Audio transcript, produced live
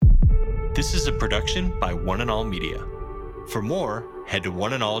This is a production by One and All Media. For more, head to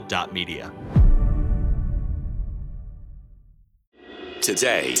oneandall.media.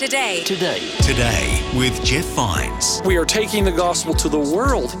 Today with Jeff Vines, we are taking the gospel to the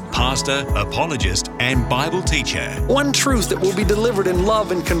world. pastor, apologist, and Bible teacher. One truth that will be delivered in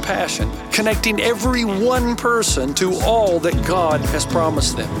love and compassion, connecting every one person to all that God has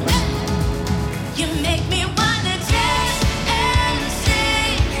promised them. You make me wanna dance and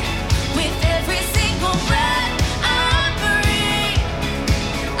sing with every single breath I breathe.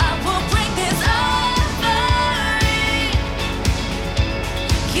 I will bring this offering.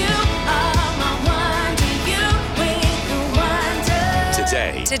 You are my wonder, you with the wonder.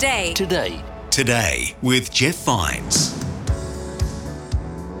 Today with Jeff Vines.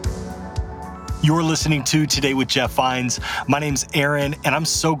 You're listening to Today with Jeff Vines. My name's Aaron, and I'm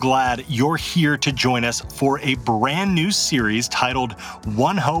so glad you're here to join us for a brand new series titled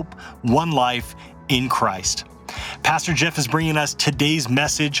One Hope, One Life in Christ. Pastor Jeff is bringing us today's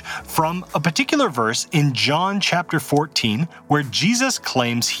message from a particular verse in John chapter 14, where Jesus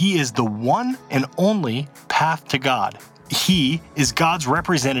claims he is the one and only path to God. He is God's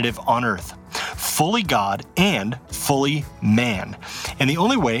representative on earth, fully God and fully man. And the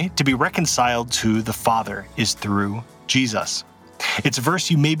only way to be reconciled to the Father is through Jesus. It's a verse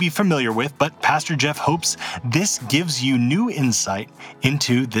you may be familiar with, but Pastor Jeff hopes this gives you new insight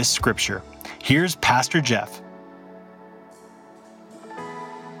into this scripture. Here's Pastor Jeff.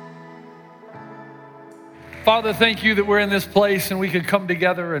 Father, thank you that we're in this place and we could come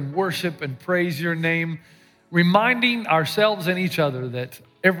together and worship and praise your name, reminding ourselves and each other that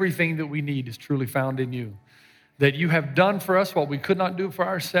everything that we need is truly found in you, that you have done for us what we could not do for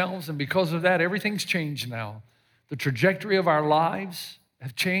ourselves, and because of that, everything's changed now. The trajectory of our lives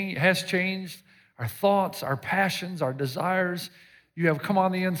has changed, our thoughts, our passions, our desires. You have come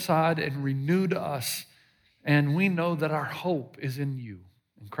on the inside and renewed us, and we know that our hope is in you.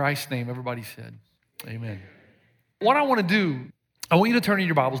 In Christ's name, everybody said, amen. What I want to do, I want you to turn in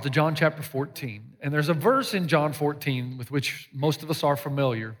your Bibles to John chapter 14. And there's a verse in John 14 with which most of us are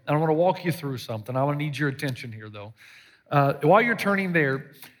familiar. And I want to walk you through something. I want to need your attention here, though. While you're turning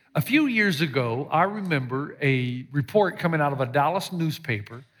there, a few years ago, I remember a report coming out of a Dallas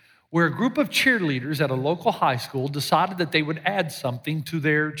newspaper where a group of cheerleaders at a local high school decided that they would add something to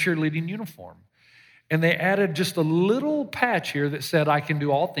their cheerleading uniform. And they added just a little patch here that said, "I can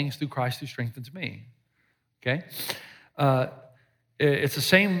do all things through Christ who strengthens me." Okay?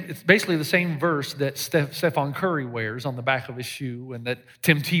 It's basically the same verse that Stephon Curry wears on the back of his shoe and that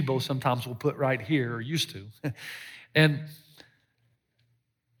Tim Tebow sometimes will put right here, or used to. And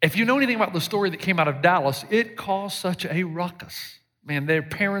if you know anything about the story that came out of Dallas, it caused such a ruckus. Man, their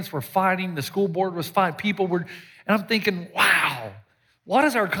parents were fighting, the school board was fighting, and I'm thinking, wow, what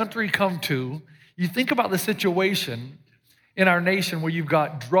has our country come to? You think about the situation in our nation where you've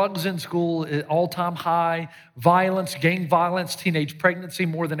got drugs in school at all-time high, violence, gang violence, teenage pregnancy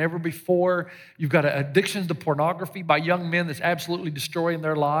more than ever before. You've got addictions to pornography by young men that's absolutely destroying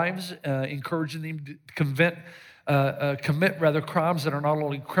their lives, encouraging them to commit crimes that are not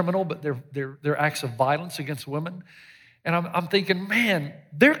only criminal, but they're acts of violence against women. And I'm thinking, man,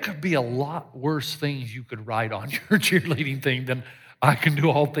 there could be a lot worse things you could write on your cheerleading thing than "I can do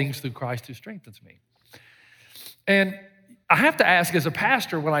all things through Christ who strengthens me." And I have to ask, as a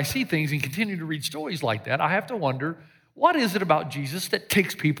pastor, when I see things and continue to read stories like that, I have to wonder, what is it about Jesus that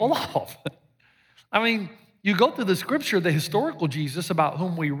ticks people off? I mean, you go through the scripture, the historical Jesus about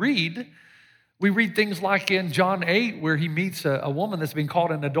whom we read things like in John 8, where he meets a woman that's been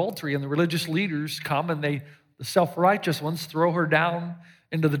caught in adultery, and the religious leaders come and the self-righteous ones throw her down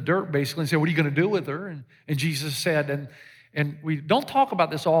into the dirt, basically, and say, "What are you going to do with her?" And Jesus said, and we don't talk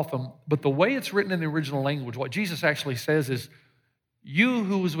about this often, but the way it's written in the original language, what Jesus actually says is, "You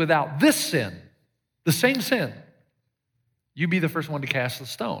who is without this sin, the same sin, you be the first one to cast the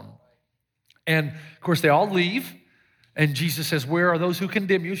stone." And of course, they all leave. And Jesus says, "Where are those who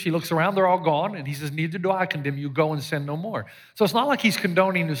condemn you?" She looks around, they're all gone. And he says, "Neither do I condemn you. Go and sin no more." So it's not like he's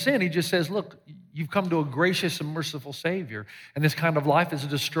condoning the sin. He just says, look, you've come to a gracious and merciful Savior, and this kind of life is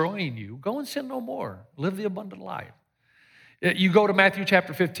destroying you. Go and sin no more. Live the abundant life. You go to Matthew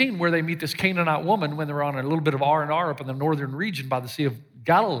chapter 15, where they meet this Canaanite woman when they're on a little bit of R&R up in the northern region by the Sea of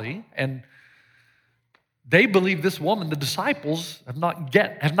Galilee. And they believe this woman, the disciples, have not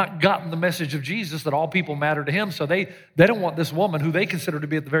gotten the message of Jesus that all people matter to him. So they don't want this woman, who they consider to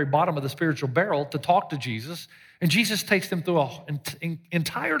be at the very bottom of the spiritual barrel, to talk to Jesus. And Jesus takes them through an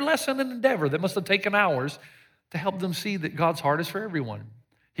entire lesson and endeavor that must have taken hours to help them see that God's heart is for everyone.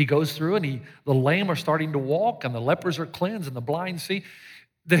 He goes through and the lame are starting to walk, and the lepers are cleansed, and the blind see.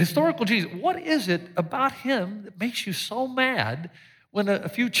 the historical Jesus, what is it about him that makes you so mad when a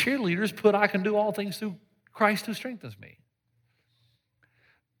few cheerleaders put, I can do all things through Christ who strengthens me?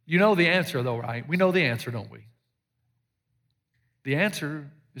 You know the answer though, right? We know the answer, don't we? The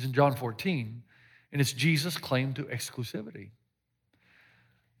answer is in John 14, and it's Jesus' claim to exclusivity.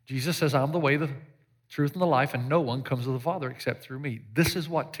 Jesus says, I'm the way, the truth, and the life, and no one comes to the Father except through me. This is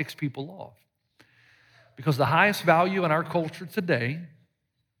what ticks people off. Because the highest value in our culture today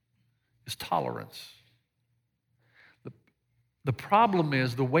is tolerance. The problem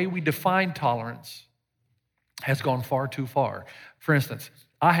is the way we define tolerance has gone far too far. For instance,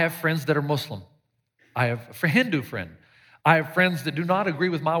 I have friends that are Muslim. I have a Hindu friend. I have friends that do not agree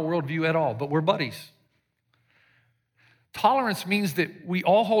with my worldview at all, but we're buddies. Tolerance means that we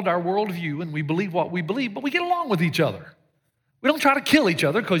all hold our worldview and we believe what we believe, but we get along with each other. We don't try to kill each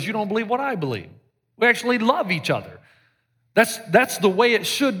other because you don't believe what I believe. We actually love each other. That's the way it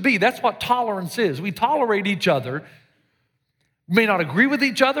should be. That's what tolerance is. We tolerate each other. We may not agree with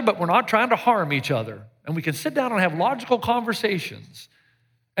each other, but we're not trying to harm each other. And we can sit down and have logical conversations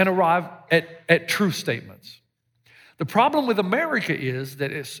and arrive at true statements. The problem with America is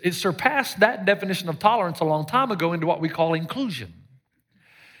that it surpassed that definition of tolerance a long time ago into what we call inclusion.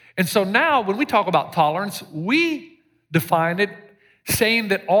 And so now when we talk about tolerance, we define it saying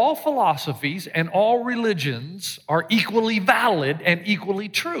that all philosophies and all religions are equally valid and equally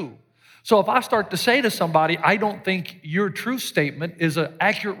true. So if I start to say to somebody, I don't think your truth statement is an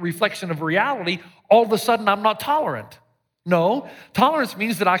accurate reflection of reality, all of a sudden I'm not tolerant. No, tolerance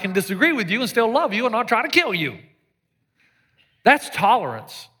means that I can disagree with you and still love you and not try to kill you. That's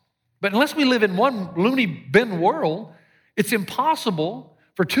tolerance. But unless we live in one loony bin world, it's impossible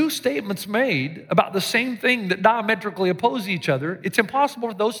for two statements made about the same thing that diametrically oppose each other. It's impossible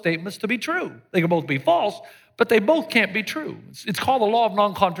for those statements to be true. They can both be false, but they both can't be true. It's called the law of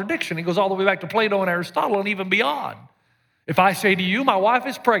non-contradiction. It goes all the way back to Plato and Aristotle and even beyond. If I say to you, my wife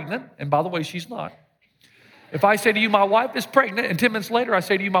is pregnant, and by the way, she's not. If I say to you, my wife is pregnant, and 10 minutes later I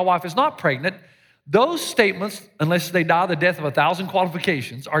say to you, my wife is not pregnant, those statements, unless they die the death of 1,000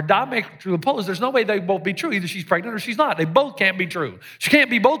 qualifications, are diametrically opposed. There's no way they both be true. Either she's pregnant or she's not. They both can't be true. She can't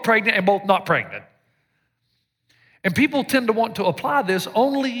be both pregnant and both not pregnant. And people tend to want to apply this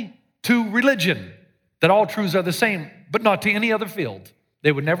only to religion, that all truths are the same, but not to any other field.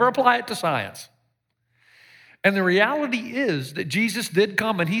 They would never apply it to science. And the reality is that Jesus did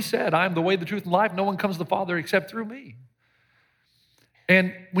come and he said, I am the way, the truth, and life. No one comes to the Father except through me.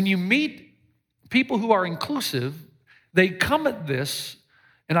 And when you meet people who are inclusive, they come at this,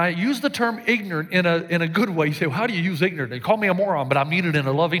 and I use the term ignorant in a good way. You say, well, how do you use ignorant? They call me a moron, but I mean it in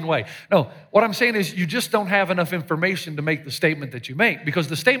a loving way. No, what I'm saying is you just don't have enough information to make the statement that you make, because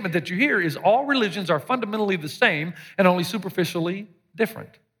the statement that you hear is all religions are fundamentally the same and only superficially different.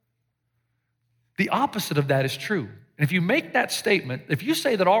 The opposite of that is true. And if you make that statement, if you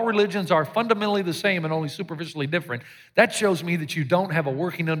say that all religions are fundamentally the same and only superficially different, that shows me that you don't have a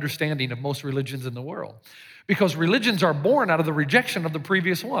working understanding of most religions in the world. Because religions are born out of the rejection of the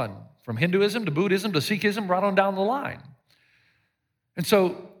previous one, from Hinduism to Buddhism to Sikhism, right on down the line. And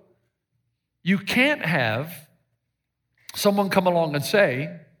so you can't have someone come along and say,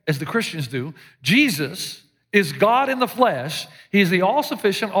 as the Christians do, Jesus is God in the flesh. He is the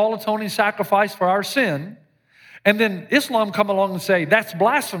all-sufficient, all-atoning sacrifice for our sin. And then Islam come along and say, that's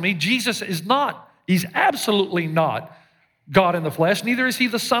blasphemy. Jesus is not. He's absolutely not God in the flesh. Neither is he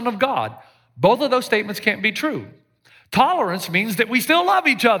the Son of God. Both of those statements can't be true. Tolerance means that we still love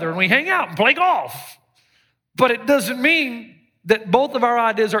each other and we hang out and play golf. But it doesn't mean that both of our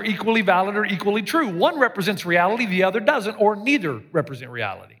ideas are equally valid or equally true. One represents reality, the other doesn't, or neither represent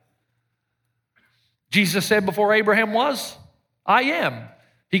reality. Jesus said before Abraham was, I am.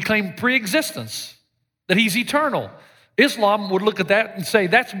 He claimed pre-existence, that he's eternal. Islam would look at that and say,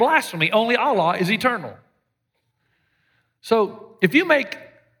 that's blasphemy. Only Allah is eternal. So if you make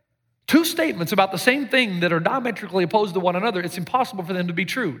two statements about the same thing that are diametrically opposed to one another, it's impossible for them to be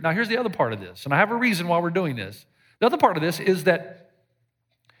true. Now, here's the other part of this, and I have a reason why we're doing this. The other part of this is that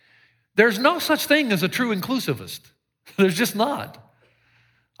there's no such thing as a true inclusivist. There's just not.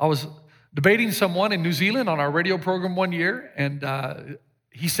 I was debating someone in New Zealand on our radio program one year, and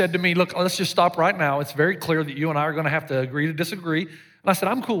he said to me, look, let's just stop right now. It's very clear that you and I are going to have to agree to disagree. And I said,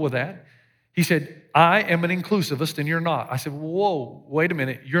 I'm cool with that. He said, I am an inclusivist and you're not. I said, whoa, wait a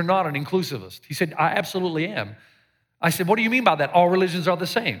minute. You're not an inclusivist. He said, I absolutely am. I said, what do you mean by that? All religions are the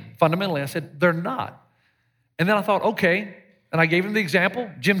same. Fundamentally, I said, they're not. And then I thought, okay. And I gave him the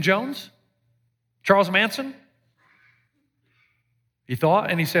example, Jim Jones, Charles Manson. He thought,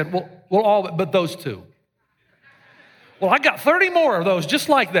 and he said, well, all but those two. Well, I got 30 more of those just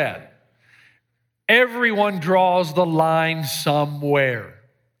like that. Everyone draws the line somewhere.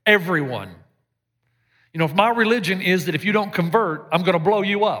 Everyone. You know, if my religion is that if you don't convert, I'm going to blow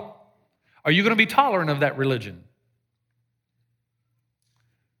you up, are you going to be tolerant of that religion?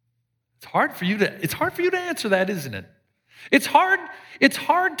 It's hard for you to answer that, isn't it? It's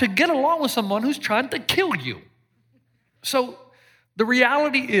hard to get along with someone who's trying to kill you. So the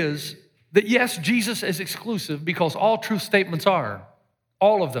reality is that yes, Jesus is exclusive because all truth statements are.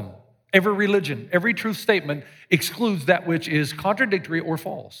 All of them. Every religion, every truth statement excludes that which is contradictory or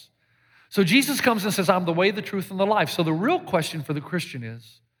false. So Jesus comes and says, I'm the way, the truth, and the life. So the real question for the Christian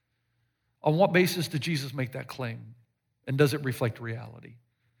is, on what basis did Jesus make that claim? And does it reflect reality?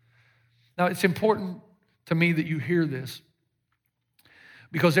 Now, it's important to me that you hear this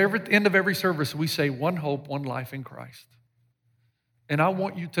because at the end of every service, we say one hope, one life in Christ. And I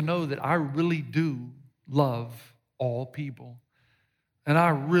want you to know that I really do love all people. And I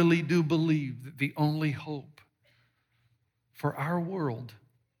really do believe that the only hope for our world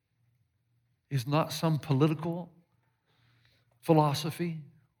is not some political philosophy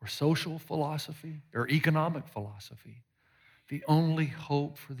or social philosophy or economic philosophy. The only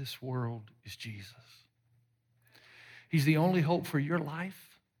hope for this world is Jesus. He's the only hope for your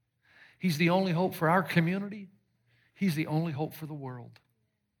life. He's the only hope for our community. He's the only hope for the world.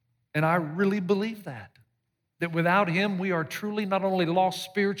 And I really believe that without him, we are truly not only lost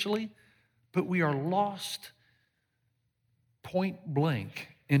spiritually, but we are lost point blank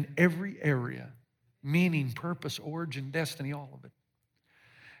in every area, meaning, purpose, origin, destiny, all of it.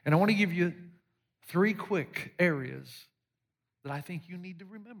 And I want to give you 3 quick areas that I think you need to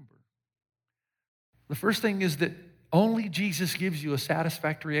remember. The first thing is that only Jesus gives you a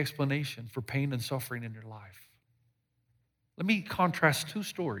satisfactory explanation for pain and suffering in your life. Let me contrast 2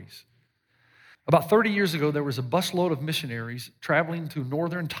 stories. About 30 years ago, there was a busload of missionaries traveling to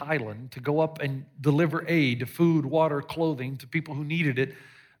northern Thailand to go up and deliver aid, food, water, clothing to people who needed it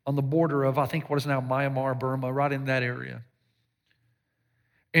on the border of, I think, what is now Myanmar, Burma, right in that area.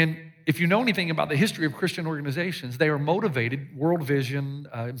 And if you know anything about the history of Christian organizations, they are motivated, World Vision,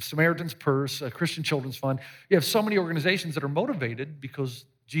 Samaritan's Purse, Christian Children's Fund. You have so many organizations that are motivated because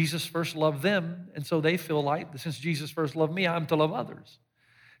Jesus first loved them, and so they feel like, since Jesus first loved me, I'm to love others.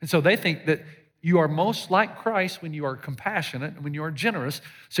 And so they think that you are most like Christ when you are compassionate and when you are generous.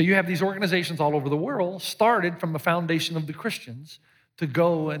 So you have these organizations all over the world, started from the foundation of the Christians, to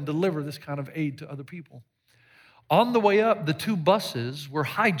go and deliver this kind of aid to other people. On the way up, the 2 buses were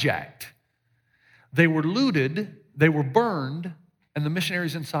hijacked. They were looted, they were burned, and the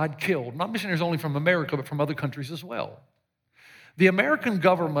missionaries inside killed. Not missionaries only from America, but from other countries as well. The American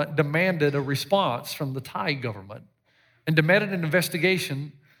government demanded a response from the Thai government and demanded an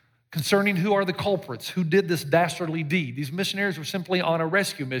investigation concerning who are the culprits, who did this dastardly deed. These missionaries were simply on a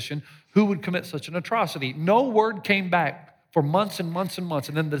rescue mission. Who would commit such an atrocity? No word came back for months and months and months.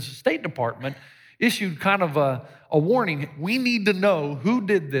 And then the State Department issued kind of a warning. We need to know who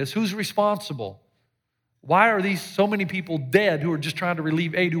did this, who's responsible. Why are these so many people dead who are just trying to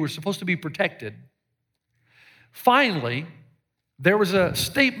relieve aid, who are supposed to be protected? Finally, there was a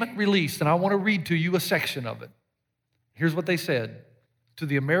statement released, and I want to read to you a section of it. Here's what they said to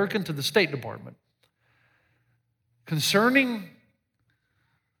the State Department. Concerning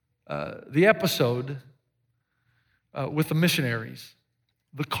the episode with the missionaries,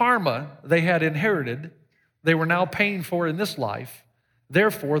 the karma they had inherited, they were now paying for in this life.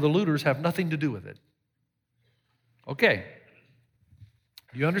 Therefore, the looters have nothing to do with it. Okay.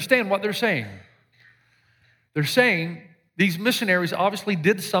 You understand what they're saying? They're saying these missionaries obviously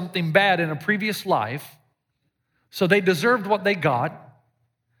did something bad in a previous life, so they deserved what they got.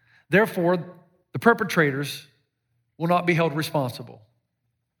 Therefore, the perpetrators will not be held responsible.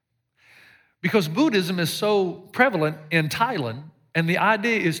 Because Buddhism is so prevalent in Thailand, and the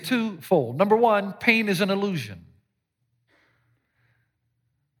idea is twofold. Number one, pain is an illusion.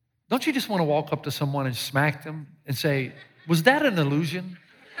 Don't you just want to walk up to someone and smack them and say, was that an illusion?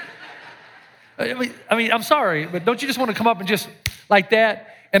 I mean, I'm sorry, but don't you just want to come up and just like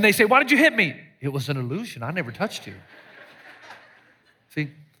that? And they say, why did you hit me? It was an illusion. I never touched you.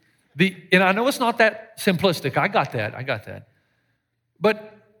 See? And I know it's not that simplistic. I got that.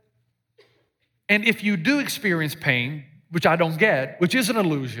 And if you do experience pain, which I don't get, which is an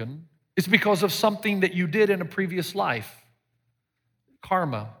illusion, it's because of something that you did in a previous life.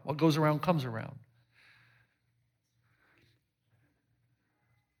 Karma, what goes around comes around.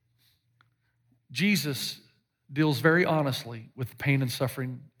 Jesus deals very honestly with pain and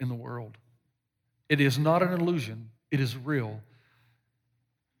suffering in the world. It is not an illusion, it is real.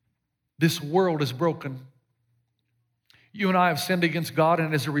 This world is broken. You and I have sinned against God,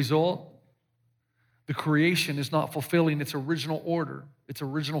 and as a result, the creation is not fulfilling its original order, its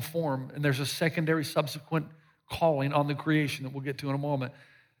original form, and there's a secondary subsequent calling on the creation that we'll get to in a moment.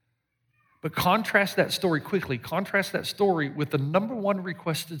 But contrast that story quickly. Contrast that story with the number one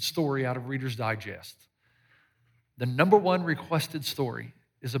requested story out of Reader's Digest. The number one requested story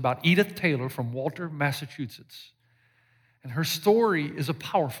is about Edith Taylor from Walter, Massachusetts. And her story is a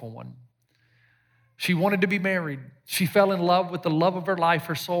powerful one. She wanted to be married. She fell in love with the love of her life,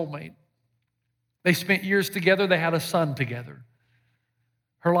 her soulmate. They spent years together. They had a son together.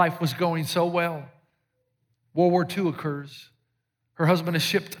 Her life was going so well. World War II occurs. Her husband is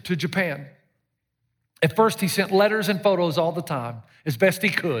shipped to Japan. At first, he sent letters and photos all the time, as best he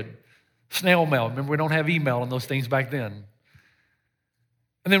could. Snail mail. Remember, we don't have email and those things back then.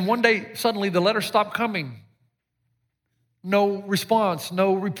 And then one day, suddenly, the letters stopped coming. No response,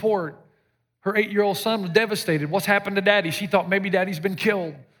 no report. Her 8-year-old son was devastated. What's happened to Daddy? She thought maybe Daddy's been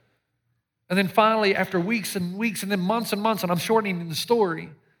killed. And then finally, after weeks and weeks and then months and months, and I'm shortening the story,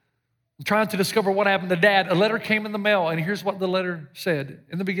 I'm trying to discover what happened to Dad, a letter came in the mail, and here's what the letter said.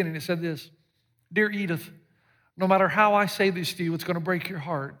 In the beginning, it said this: Dear Edith, no matter how I say this to you, it's going to break your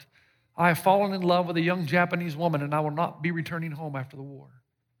heart. I have fallen in love with a young Japanese woman, and I will not be returning home after the war.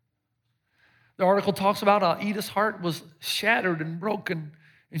 The article talks about how Edith's heart was shattered and broken,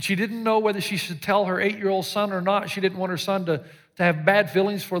 and she didn't know whether she should tell her 8-year-old son or not. She didn't want her son to have bad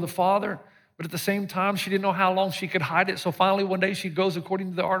feelings for the father, but at the same time, she didn't know how long she could hide it. So finally, one day, she goes, according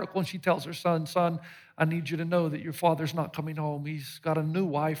to the article, and she tells her son, Son, I need you to know that your father's not coming home. He's got a new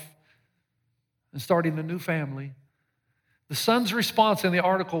wife and starting a new family. The son's response in the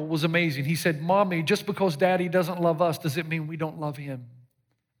article was amazing. He said, Mommy, just because Daddy doesn't love us, does it mean we don't love him?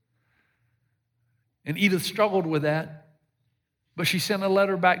 And Edith struggled with that, but she sent a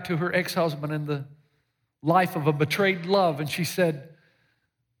letter back to her ex-husband in the life of a betrayed love, and she said,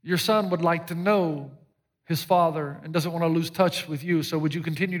 your son would like to know his father and doesn't want to lose touch with you, so would you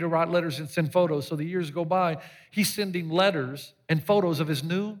continue to write letters and send photos? So the years go by. He's sending letters and photos of his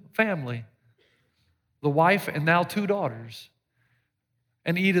new family, the wife and now 2 daughters.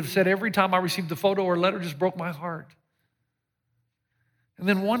 And Edith said, every time I received a photo or letter, it just broke my heart. And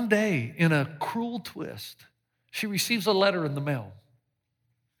then one day, in a cruel twist, she receives a letter in the mail.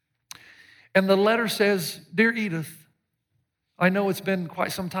 And the letter says, Dear Edith, I know it's been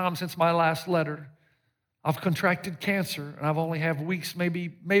quite some time since my last letter. I've contracted cancer, and I've only have weeks,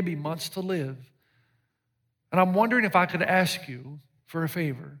 maybe months to live. And I'm wondering if I could ask you for a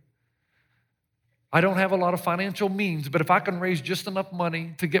favor. I don't have a lot of financial means, but if I can raise just enough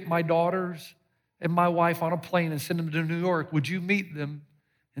money to get my daughters and my wife on a plane and send them to New York, would you meet them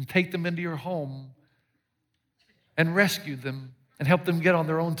and take them into your home and rescue them and help them get on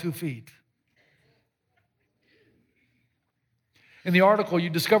their own 2 feet? In the article,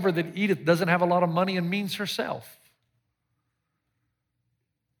 you discover that Edith doesn't have a lot of money and means herself.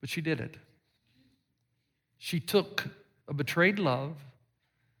 But she did it. She took a betrayed love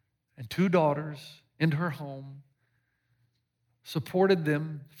and 2 daughters into her home, supported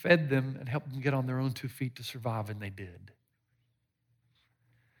them, fed them, and helped them get on their own 2 feet to survive, and they did.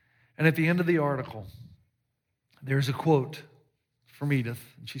 And at the end of the article, there's a quote from Edith,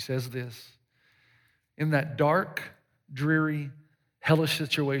 and she says this: in that dark, dreary, hellish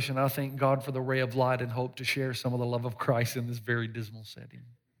situation, I thank God for the ray of light and hope to share some of the love of Christ in this very dismal setting.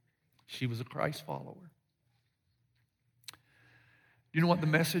 She was a Christ follower. Do you know what the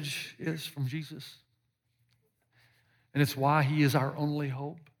message is from Jesus? And it's why he is our only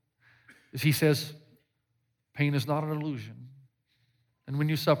hope. Is he says, pain is not an illusion. And when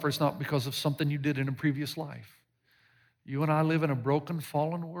you suffer, it's not because of something you did in a previous life. You and I live in a broken,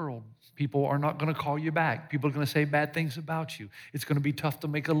 fallen world. People are not going to call you back. People are going to say bad things about you. It's going to be tough to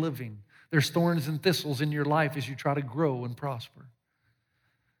make a living. There's thorns and thistles in your life as you try to grow and prosper.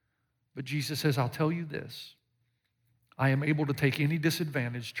 But Jesus says, I'll tell you this. I am able to take any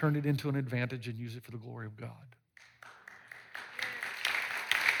disadvantage, turn it into an advantage, and use it for the glory of God.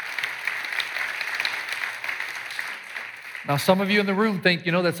 Now, some of you in the room think,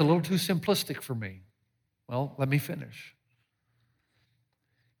 that's a little too simplistic for me. Well, let me finish.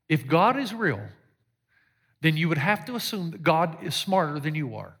 If God is real, then you would have to assume that God is smarter than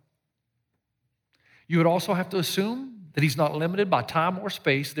you are. You would also have to assume that he's not limited by time or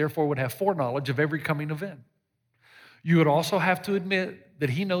space, therefore would have foreknowledge of every coming event. You would also have to admit that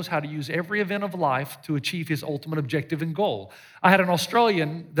he knows how to use every event of life to achieve his ultimate objective and goal. I had an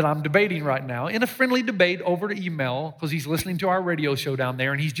Australian that I'm debating right now in a friendly debate over email because he's listening to our radio show down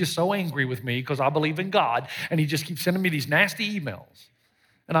there, and he's just so angry with me because I believe in God, and he just keeps sending me these nasty emails.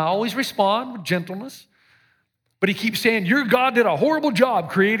 And I always respond with gentleness. But he keeps saying, your God did a horrible job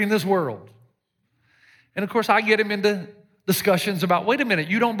creating this world. And of course, I get him into discussions about, wait a minute,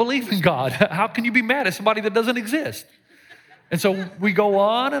 you don't believe in God. How can you be mad at somebody that doesn't exist? And so we go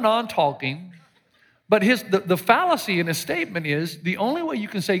on and on talking. But the fallacy in his statement is the only way you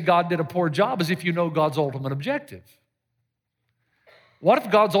can say God did a poor job is if you know God's ultimate objective. What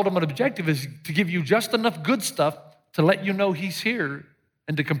if God's ultimate objective is to give you just enough good stuff to let you know he's here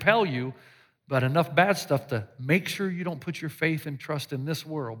and to compel you, but enough bad stuff to make sure you don't put your faith and trust in this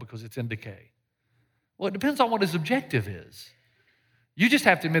world because it's in decay? Well, it depends on what his objective is. You just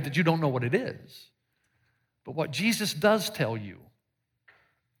have to admit that you don't know what it is. But what Jesus does tell you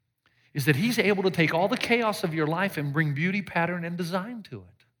is that he's able to take all the chaos of your life and bring beauty, pattern, and design to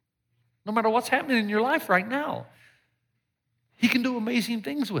it. No matter what's happening in your life right now, he can do amazing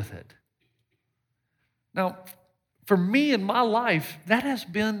things with it. Now, for me in my life, that has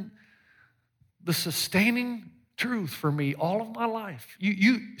been the sustaining truth for me all of my life.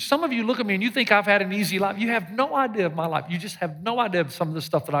 Some of you look at me and you think I've had an easy life. You have no idea of my life. You just have no idea of some of the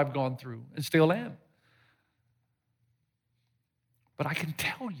stuff that I've gone through and still am. But I can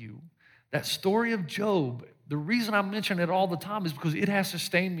tell you that story of Job, the reason I mention it all the time is because it has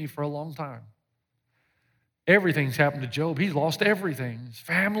sustained me for a long time. Everything's happened to Job. He's lost everything. His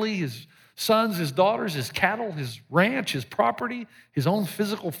family, his sons, his daughters, his cattle, his ranch, his property, his own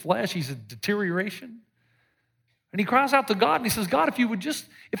physical flesh. He's in deterioration. And he cries out to God and he says, God,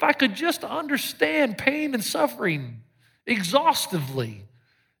 if I could just understand pain and suffering exhaustively,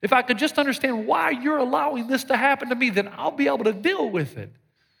 if I could just understand why you're allowing this to happen to me, then I'll be able to deal with it.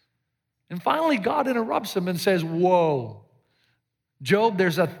 And finally, God interrupts him and says, whoa, Job,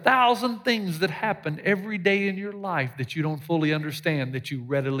 there's 1,000 things that happen every day in your life that you don't fully understand, that you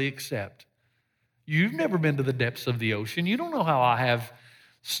readily accept. You've never been to the depths of the ocean. You don't know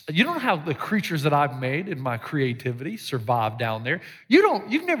how the creatures that I've made in my creativity survive down there.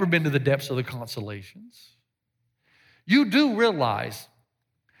 You've never been to the depths of the constellations. You do realize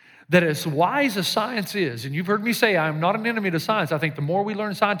that as wise as science is, and you've heard me say I'm not an enemy to science. I think the more we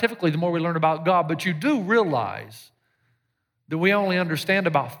learn scientifically, the more we learn about God. But you do realize that we only understand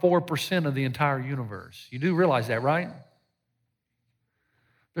about 4% of the entire universe. You do realize that, right?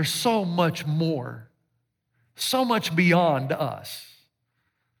 There's so much more, so much beyond us.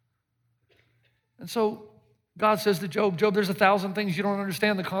 And so God says to Job, there's 1,000 things you don't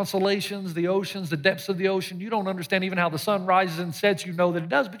understand, the constellations, the oceans, the depths of the ocean. You don't understand even how the sun rises and sets. You know that it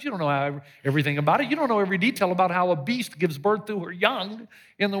does, but you don't know everything about it. You don't know every detail about how a beast gives birth to her young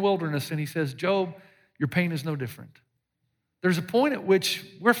in the wilderness. And he says, Job, your pain is no different. There's a point at which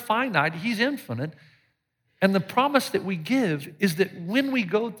we're finite, he's infinite, and the promise that we give is that when we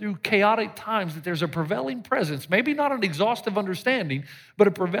go through chaotic times, that there's a prevailing presence, maybe not an exhaustive understanding, but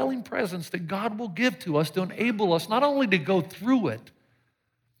a prevailing presence that God will give to us to enable us not only to go through it,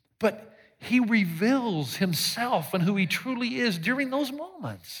 but he reveals himself and who he truly is during those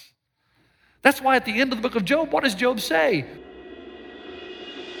moments. That's why at the end of the book of Job, what does Job say?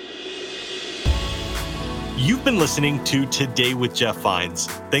 You've been listening to Today with Jeff Vines.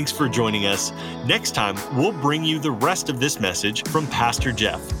 Thanks for joining us. Next time, we'll bring you the rest of this message from Pastor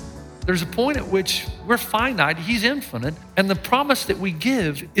Jeff. There's a point at which we're finite, he's infinite, and the promise that we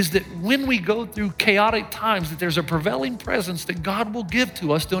give is that when we go through chaotic times, that there's a prevailing presence that God will give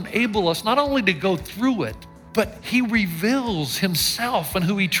to us to enable us not only to go through it, but he reveals himself and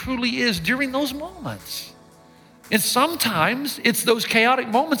who he truly is during those moments. And sometimes it's those chaotic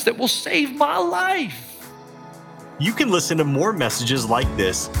moments that will save my life. You can listen to more messages like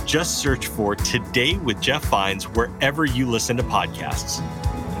this. Just search for Today with Jeff Vines wherever you listen to podcasts.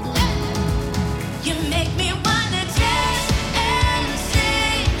 You make me wanna dance and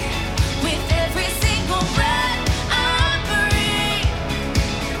sing with every single breath I breathe.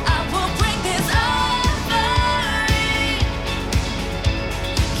 I will bring this offering.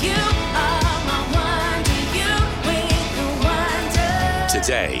 You are my wonder, you with the wonder.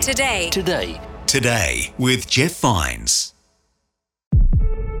 Today with Jeff Vines.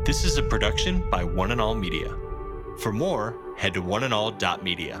 This is a production by One and All Media. For more, head to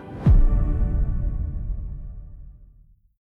oneandall.media.